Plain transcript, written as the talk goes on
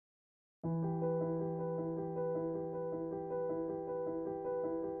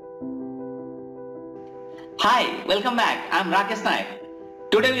Hi, welcome back. I'm Rakesh Naik.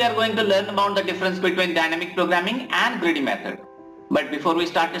 Today we are going to learn about the difference between dynamic programming and greedy method. But before we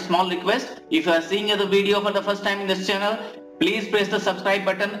start, a small request. If you are seeing the video for the first time in this channel, please press the subscribe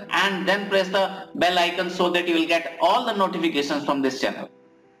button and then press the bell icon so that you will get all the notifications from this channel.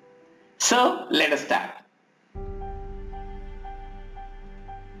 So let us start.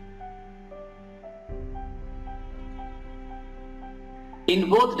 In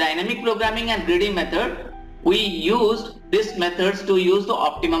both dynamic programming and greedy method, we used these methods to use the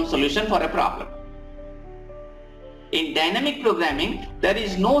optimum solution for a problem. In dynamic programming, there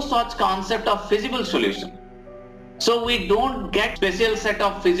is no such concept of feasible solution. So we don't get special set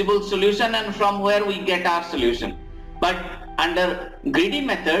of feasible solution and from where we get our solution. But under greedy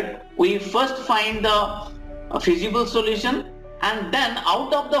method, we first find the feasible solution and then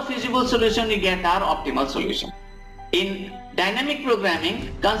out of the feasible solution we get our optimal solution. In dynamic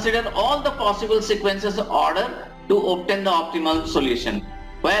programming, consider all the possible sequences order to obtain the optimal solution.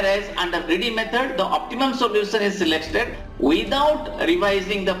 Whereas under greedy method, the optimum solution is selected without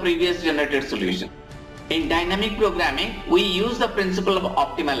revising the previous generated solution. In dynamic programming, we use the principle of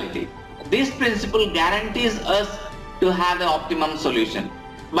optimality. This principle guarantees us to have the optimum solution.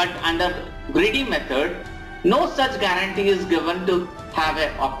 But under greedy method, no such guarantee is given to have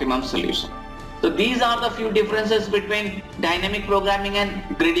an optimum solution. So these are the few differences between dynamic programming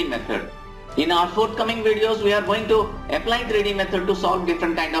and greedy method. In our forthcoming videos, we are going to apply greedy method to solve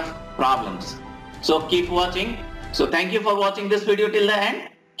different kind of problems. So keep watching. So thank you for watching this video till the end.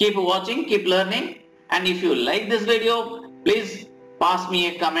 Keep watching, keep learning. And if you like this video, please pass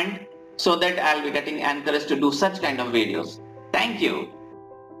me a comment so that I'll be getting encouraged to do such kind of videos. Thank you.